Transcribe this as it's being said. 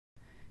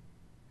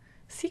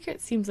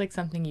secret seems like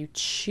something you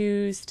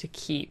choose to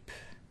keep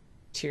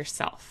to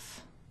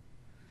yourself.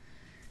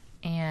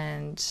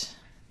 And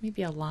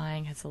maybe a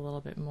lying has a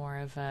little bit more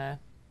of a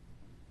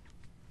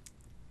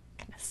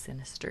kind of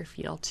sinister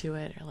feel to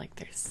it, or like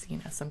there's,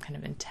 some kind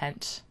of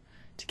intent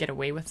to get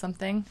away with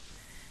something.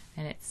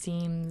 And it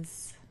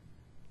seems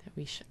that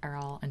we are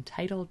all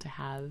entitled to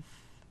have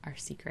our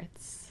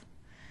secrets,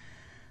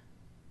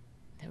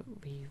 that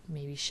we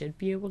maybe should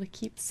be able to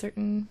keep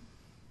certain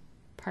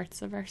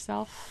parts of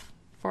ourselves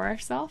for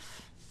ourselves.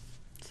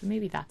 So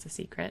maybe that's a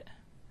secret.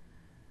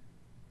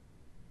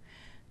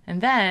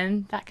 And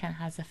then that kind of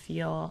has a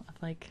feel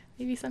of like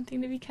maybe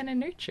something to be kind of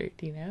nurtured,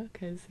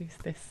 because there's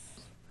this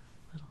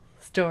little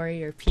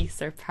story or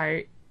piece or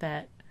part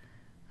that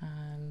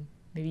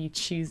maybe you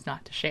choose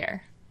not to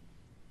share.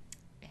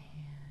 And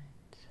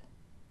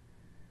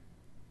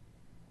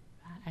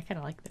I kind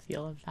of like the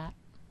feel of that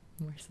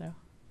more so.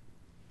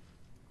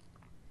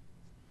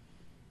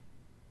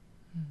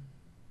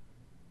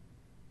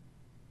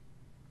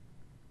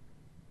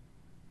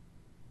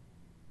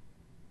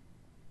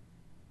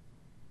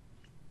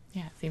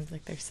 Yeah, it seems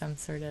like there's some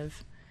sort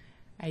of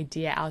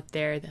idea out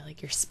there that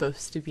like you're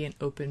supposed to be an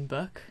open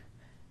book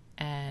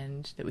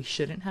and that we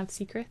shouldn't have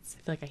secrets.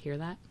 I feel like I hear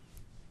that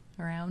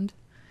around.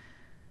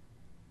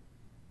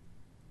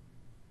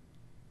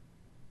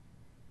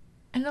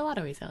 And in a lot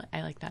of ways,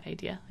 I like that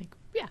idea. Like,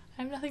 yeah,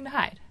 I have nothing to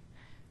hide.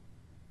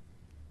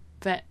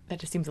 But that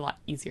just seems a lot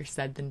easier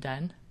said than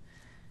done.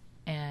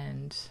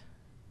 And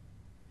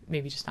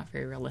maybe just not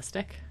very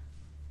realistic.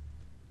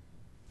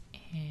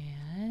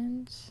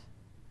 And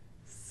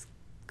it's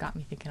got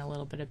me thinking a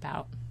little bit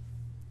about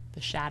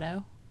the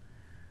shadow.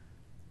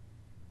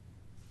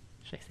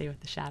 Should I say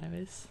what the shadow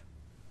is?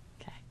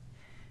 Okay.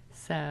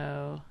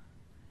 So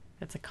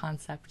that's a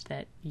concept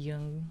that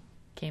Jung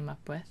came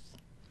up with.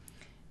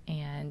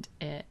 And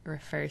it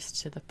refers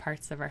to the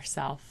parts of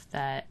ourself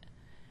that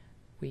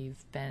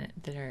that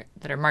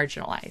are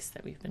marginalized,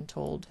 that we've been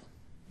told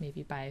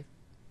maybe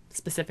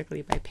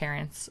specifically by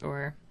parents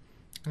or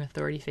an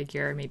authority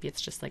figure. Maybe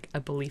it's just like a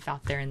belief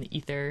out there in the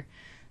ether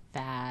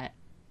that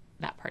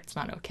that part's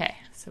not okay.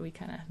 So we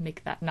kind of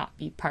make that not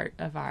be part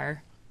of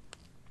our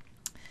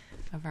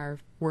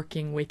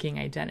working, waking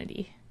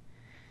identity.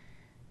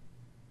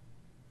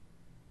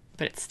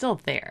 But it's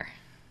still there.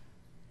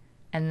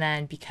 And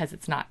then because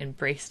it's not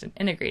embraced and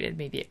integrated,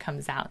 maybe it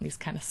comes out in these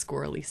kind of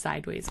squirrely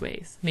sideways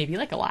ways. Maybe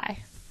like a lie.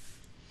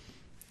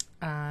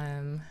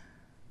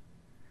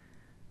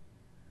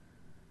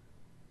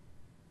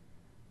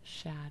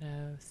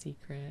 Shadow,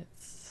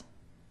 secrets.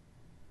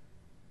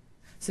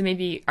 So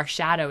maybe our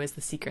shadow is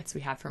the secrets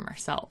we have from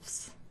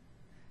ourselves.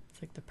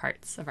 It's like the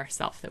parts of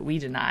ourself that we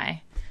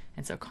deny.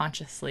 And so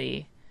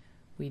consciously,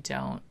 we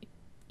don't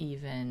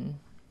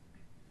even...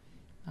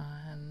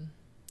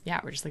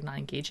 we're just like not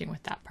engaging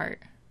with that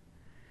part.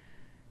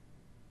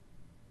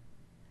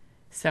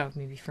 So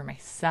maybe for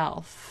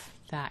myself,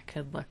 that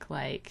could look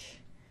like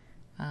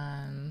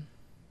kind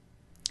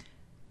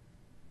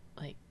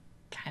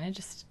of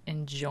just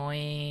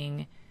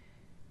enjoying,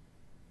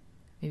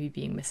 maybe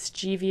being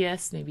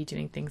mischievous, maybe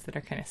doing things that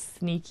are kind of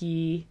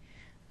sneaky,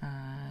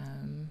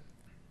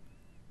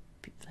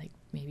 like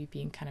maybe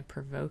being kind of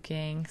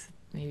provoking. So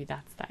maybe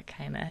that's that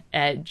kind of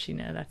edge,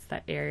 that's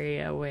that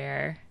area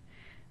where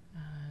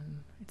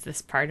it's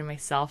this part of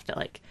myself that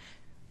like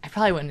I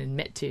probably wouldn't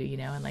admit to,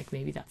 and like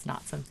maybe that's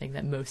not something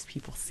that most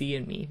people see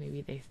in me.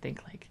 Maybe they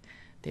think like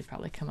they've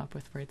probably come up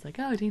with words like,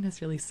 oh,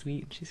 Dana's really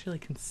sweet and she's really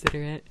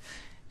considerate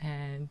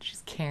and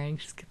she's caring,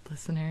 she's a good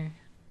listener.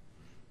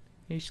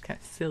 Maybe she's kind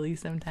of silly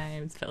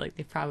sometimes, but like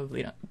they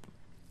probably wouldn't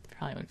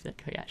feel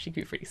like, oh yeah, she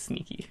could be pretty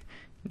sneaky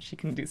and she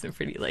can do some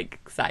pretty like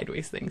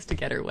sideways things to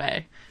get her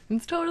way. And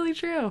it's totally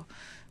true,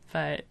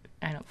 but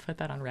I don't put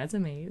that on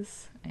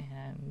resumes,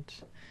 and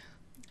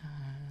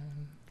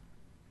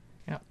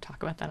I don't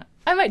talk about that.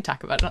 I might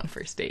talk about it on a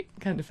first date.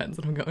 Kind of depends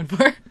what I'm going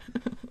for.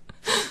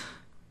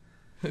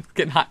 It's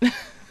getting hot.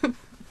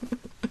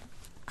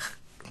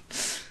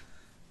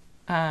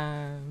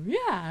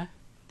 Yeah.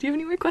 Do you have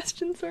any more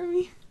questions for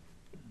me?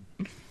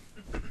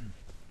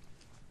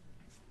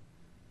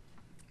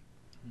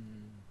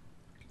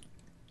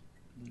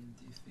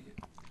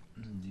 Do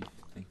you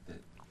think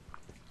that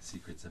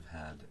secrets have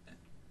had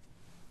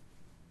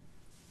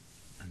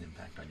an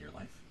impact on your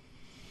life?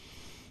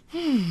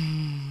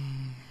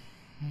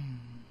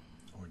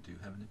 Or do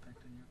have an impact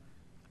on your life?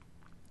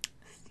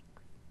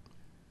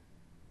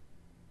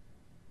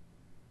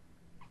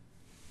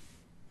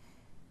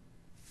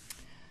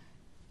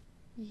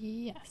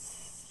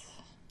 Yes.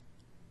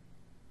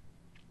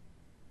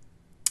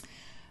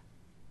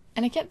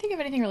 And I can't think of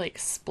anything really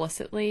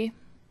explicitly,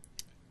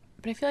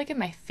 but I feel like in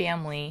my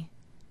family,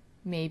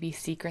 maybe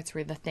secrets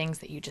were the things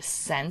that you just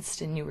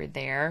sensed and you were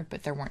there,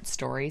 but there weren't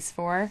stories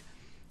for.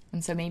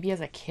 And so maybe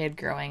as a kid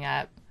growing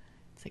up,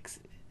 it's like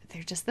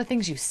they're just the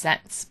things you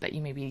sense, but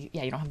you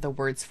you don't have the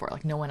words for it.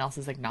 Like no one else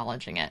is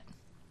acknowledging it.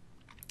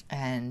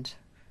 And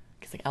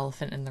it's like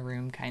elephant in the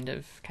room kind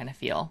of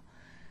feel.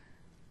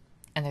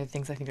 And they're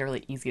things I think are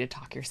really easy to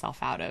talk yourself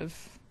out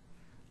of.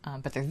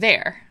 But they're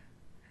there.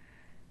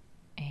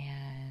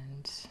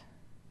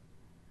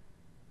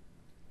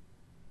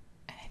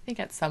 think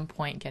at some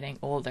point getting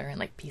older and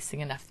like piecing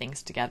enough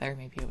things together,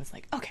 maybe it was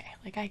like, okay,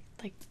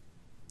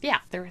 yeah,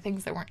 there were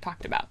things that weren't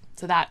talked about.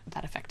 So that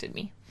affected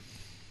me.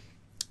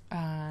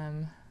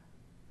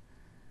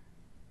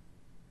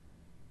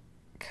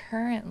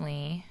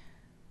 Currently,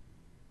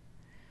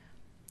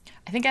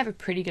 I think I have a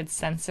pretty good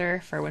sensor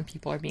for when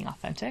people are being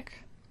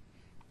authentic.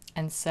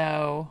 And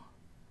so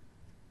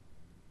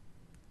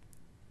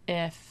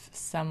if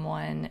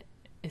someone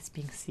is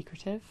being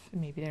secretive,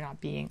 maybe they're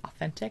not being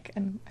authentic,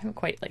 and I haven't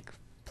quite like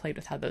played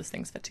with how those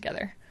things fit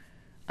together.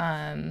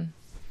 Then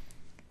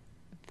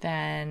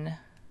I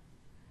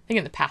think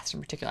in the past in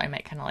particular, I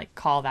might kind of like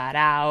call that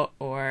out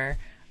or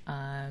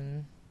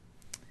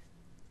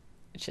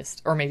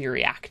or maybe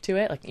react to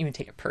it, like even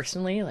take it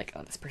personally, like,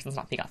 oh, this person's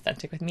not being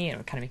authentic with me, and it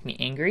would kind of make me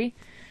angry.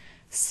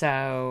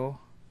 So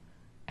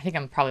I think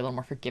I'm probably a little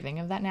more forgiving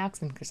of that now, because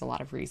I think there's a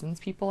lot of reasons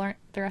people aren't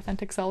their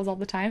authentic selves all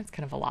the time. It's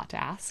kind of a lot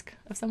to ask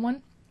of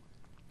someone.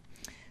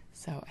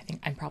 So I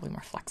think I'm probably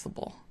more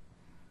flexible.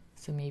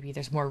 So maybe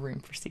there's more room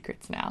for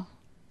secrets now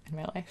in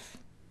my life.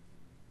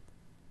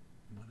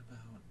 What about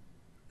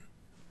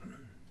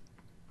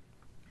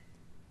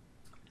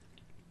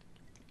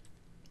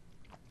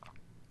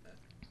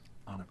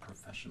on a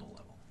professional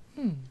level?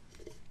 I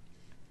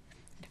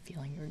had a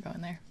feeling you were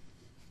going there.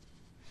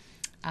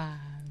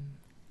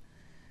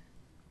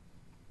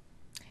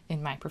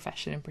 In my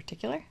profession in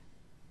particular.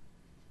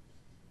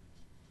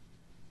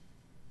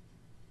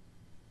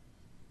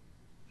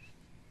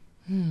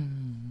 I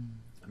mean,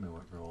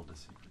 what role does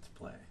secrets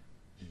play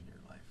in your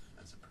life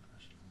as a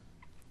professional?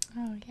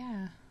 Oh,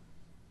 yeah.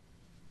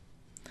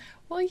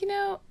 Well,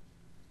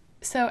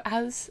 so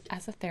as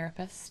a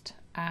therapist,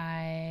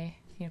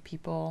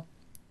 people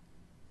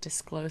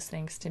disclose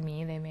things to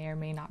me they may or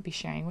may not be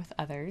sharing with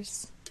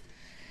others.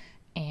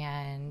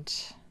 And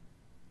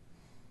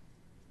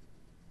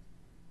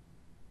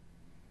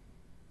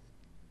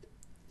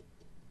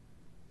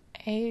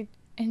in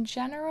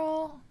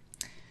general,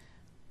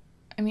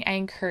 I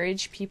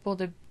encourage people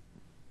to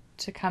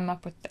come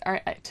up with,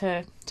 or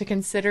to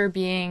consider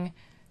being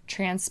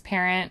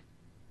transparent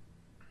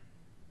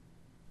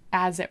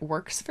as it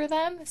works for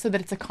them, so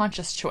that it's a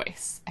conscious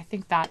choice. I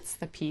think that's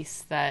the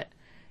piece that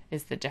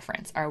is the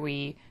difference. Are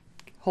we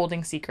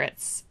holding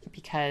secrets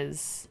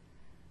because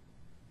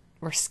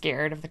we're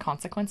scared of the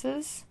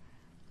consequences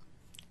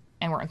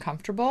and we're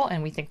uncomfortable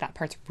and we think that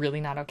part's really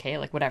not okay,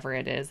 like whatever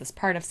it is, this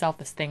part of self,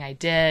 this thing I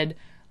did,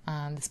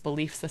 this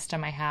belief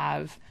system I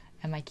have,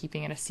 am I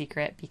keeping it a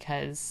secret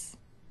because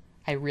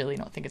I really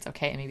don't think it's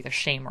okay, and maybe there's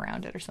shame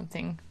around it or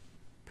something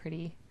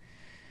pretty,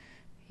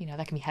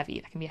 that can be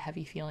heavy. That can be a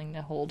heavy feeling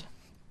to hold.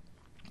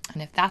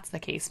 And if that's the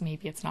case,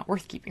 maybe it's not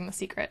worth keeping the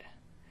secret.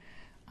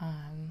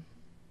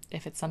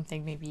 If it's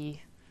something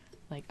maybe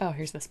like, oh,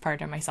 here's this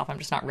part of myself I'm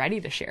just not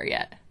ready to share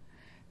yet,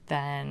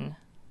 then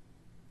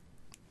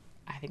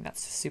I think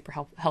that's a super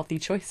healthy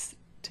choice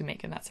to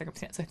make in that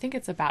circumstance. So I think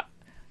it's about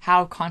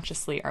how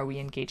consciously are we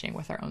engaging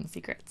with our own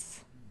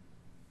secrets.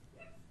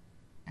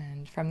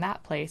 And from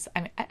that place,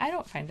 I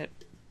don't find it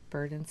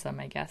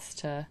burdensome, I guess,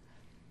 to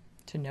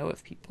know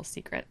of people's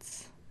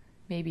secrets.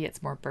 Maybe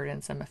it's more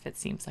burdensome if it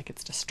seems like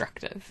it's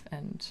destructive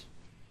and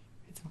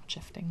it's not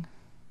shifting.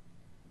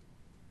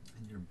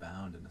 And you're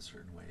bound in a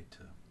certain way to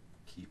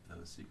keep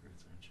those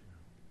secrets, aren't you?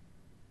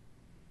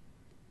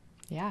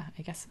 Yeah,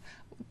 I guess.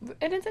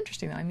 And it's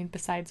interesting, though.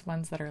 Besides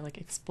ones that are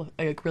like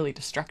really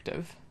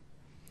destructive.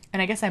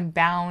 And I guess I'm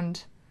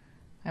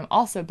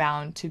also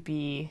bound to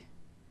be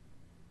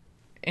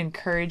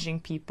encouraging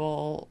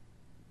people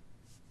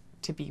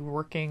to be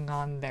working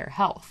on their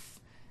health.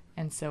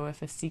 And so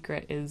if a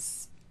secret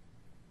is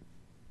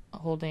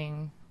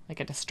holding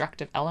like a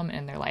destructive element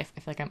in their life, I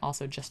feel like I'm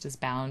also just as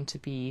bound to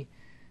be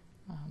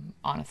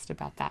honest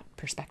about that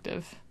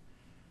perspective.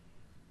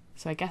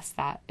 So I guess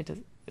that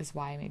is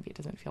why maybe it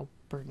doesn't feel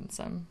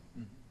burdensome.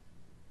 Mm-hmm.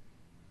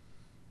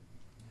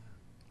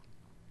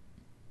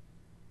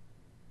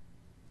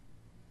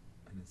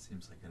 Yeah. And it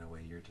seems like in a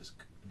way you're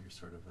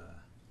sort of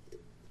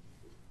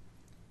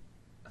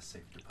a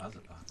safe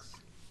deposit box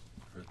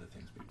for the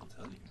things people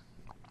tell you.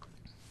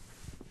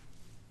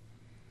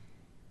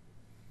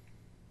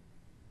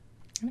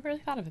 I never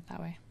really thought of it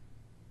that way.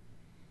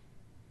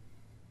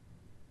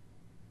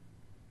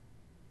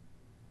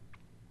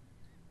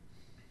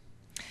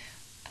 I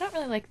don't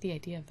really like the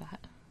idea of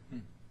that.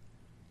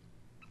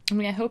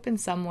 I hope in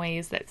some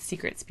ways that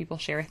secrets people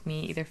share with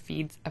me either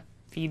feed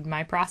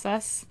my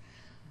process,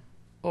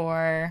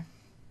 or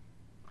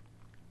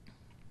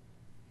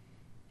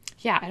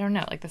I don't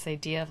know, like this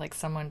idea of like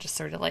someone just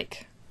sort of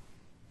like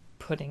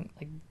putting,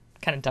 like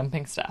kind of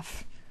dumping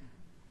stuff.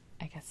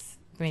 I guess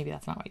maybe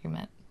that's not what you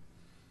meant.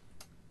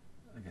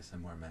 I guess I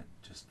more meant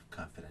just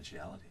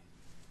confidentiality.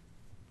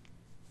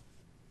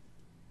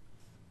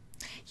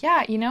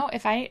 Yeah,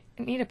 if I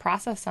need to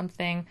process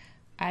something,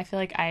 I feel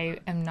like I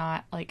am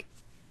not like,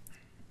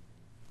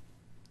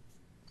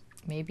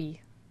 maybe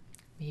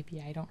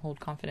I don't hold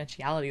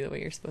confidentiality the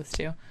way you're supposed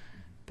to,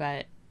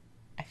 but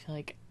I feel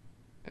like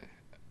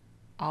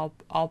I'll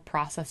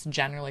process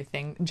general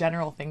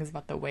things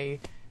about the way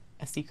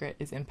a secret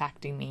is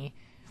impacting me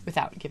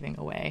without giving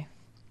away,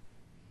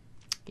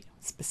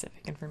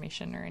 specific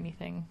information or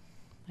anything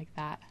like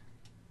that.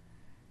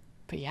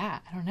 But yeah,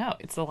 I don't know.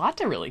 It's a lot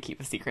to really keep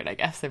a secret, I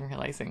guess, I'm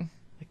realizing.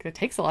 Like, it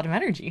takes a lot of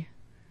energy.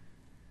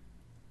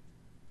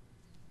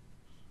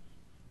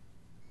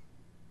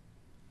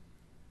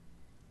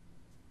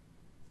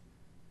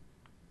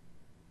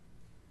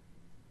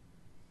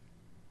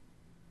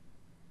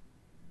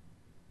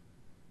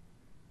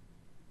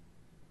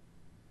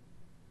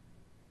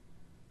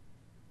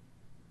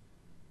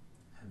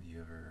 Have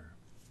you ever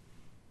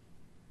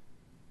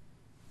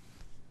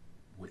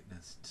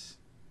witnessed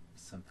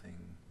something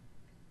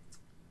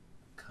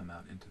come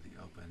out into the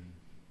open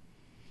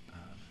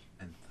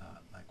and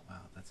thought, like,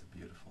 wow, that's a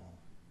beautiful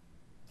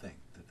thing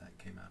that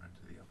came out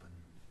into the open?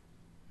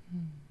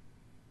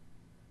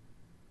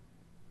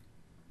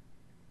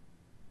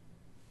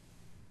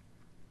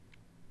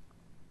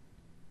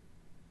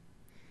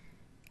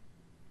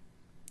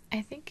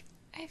 I think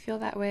I feel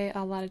that way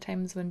a lot of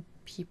times when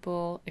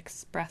people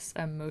express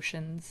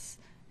emotions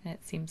and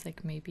it seems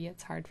like maybe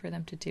it's hard for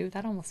them to do.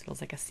 That almost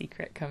feels like a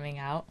secret coming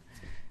out.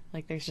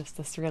 Like there's just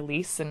this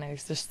release and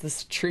there's just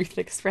this truth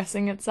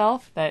expressing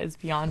itself that is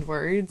beyond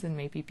words and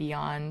maybe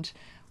beyond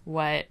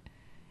what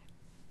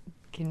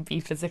can be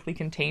physically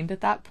contained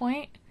at that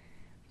point.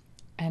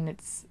 And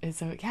it's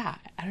so, yeah,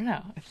 I don't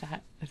know if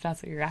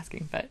that's what you're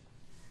asking, but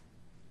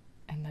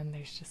and then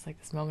there's just like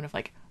this moment of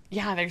like,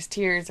 yeah, there's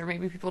tears, or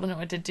maybe people don't know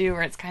what to do,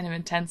 or it's kind of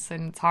intense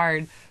and it's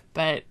hard,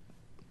 and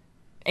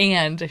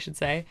I should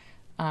say,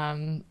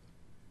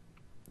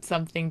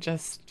 something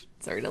just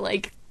sort of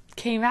like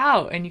came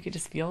out and you could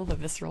just feel the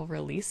visceral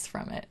release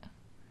from it.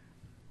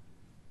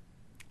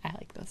 I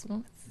like those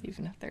moments,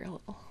 even if they're a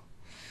little,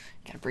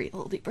 gotta breathe a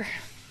little deeper.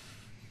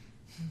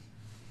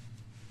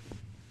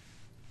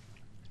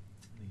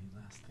 Any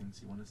last things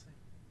you want to say?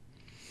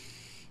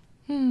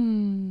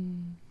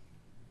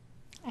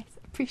 I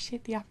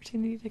appreciate the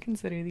opportunity to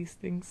consider these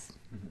things.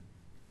 Mm-hmm.